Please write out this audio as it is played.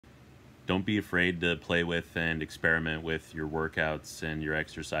don't be afraid to play with and experiment with your workouts and your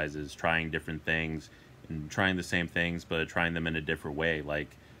exercises, trying different things and trying the same things, but trying them in a different way.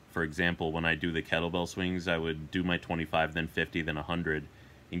 Like, for example, when I do the kettlebell swings, I would do my 25, then 50, then 100.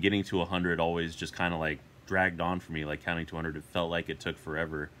 And getting to 100 always just kind of like dragged on for me, like counting to 100. It felt like it took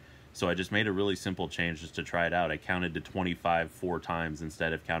forever. So I just made a really simple change just to try it out. I counted to 25 4 times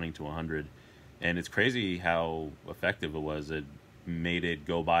instead of counting to 100. And it's crazy how effective it was. It made it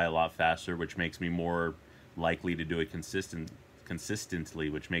go by a lot faster, which makes me more likely to do it consistently,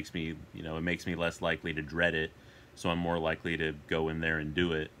 which makes me, it makes me less likely to dread it. So I'm more likely to go in there and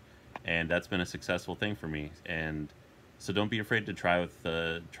do it. And that's been a successful thing for me. And so don't be afraid to try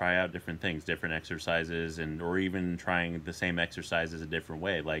out different things, different exercises, and or even trying the same exercises a different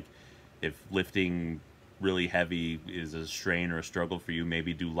way. Like if lifting really heavy is a strain or a struggle for you,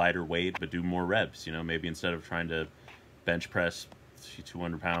 maybe do lighter weight but do more reps. Maybe instead of trying to bench press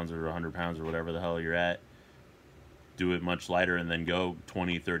 200 pounds or 100 pounds or whatever the hell you're at, do it much lighter and then go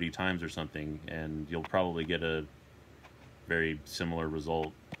 20, 30 times or something, and you'll probably get a very similar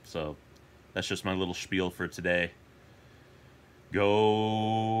result. So that's just my little spiel for today. Go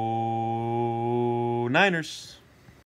Niners!